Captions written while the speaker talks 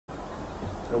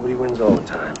Nobody wins all the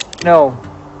time. No.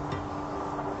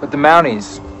 But the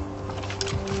Mounties.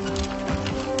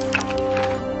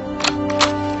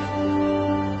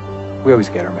 We always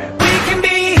get our man. We can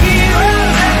be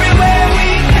heroes everywhere we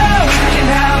go. We can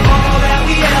have all that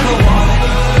we ever want.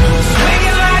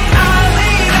 Swinging like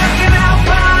Ali, knocking out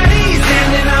bodies,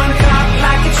 standing on top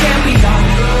like a champion.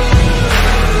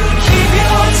 Keep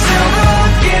your silver,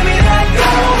 give me that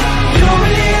gold. You'll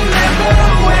remember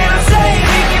when I say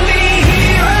we can be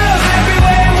heroes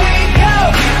everywhere we go.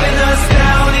 Keeping us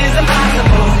down is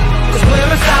impossible, 'cause we're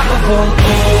unstoppable.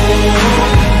 Oh,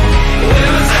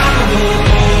 we're unstoppable.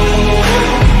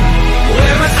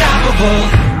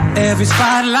 Every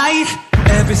spotlight,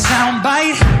 every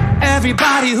soundbite,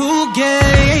 everybody who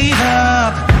gave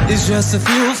up is just a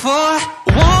fuel for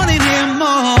wanting him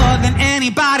more than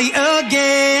anybody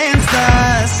against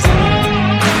us.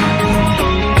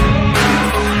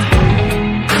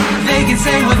 They can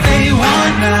say what they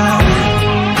want now.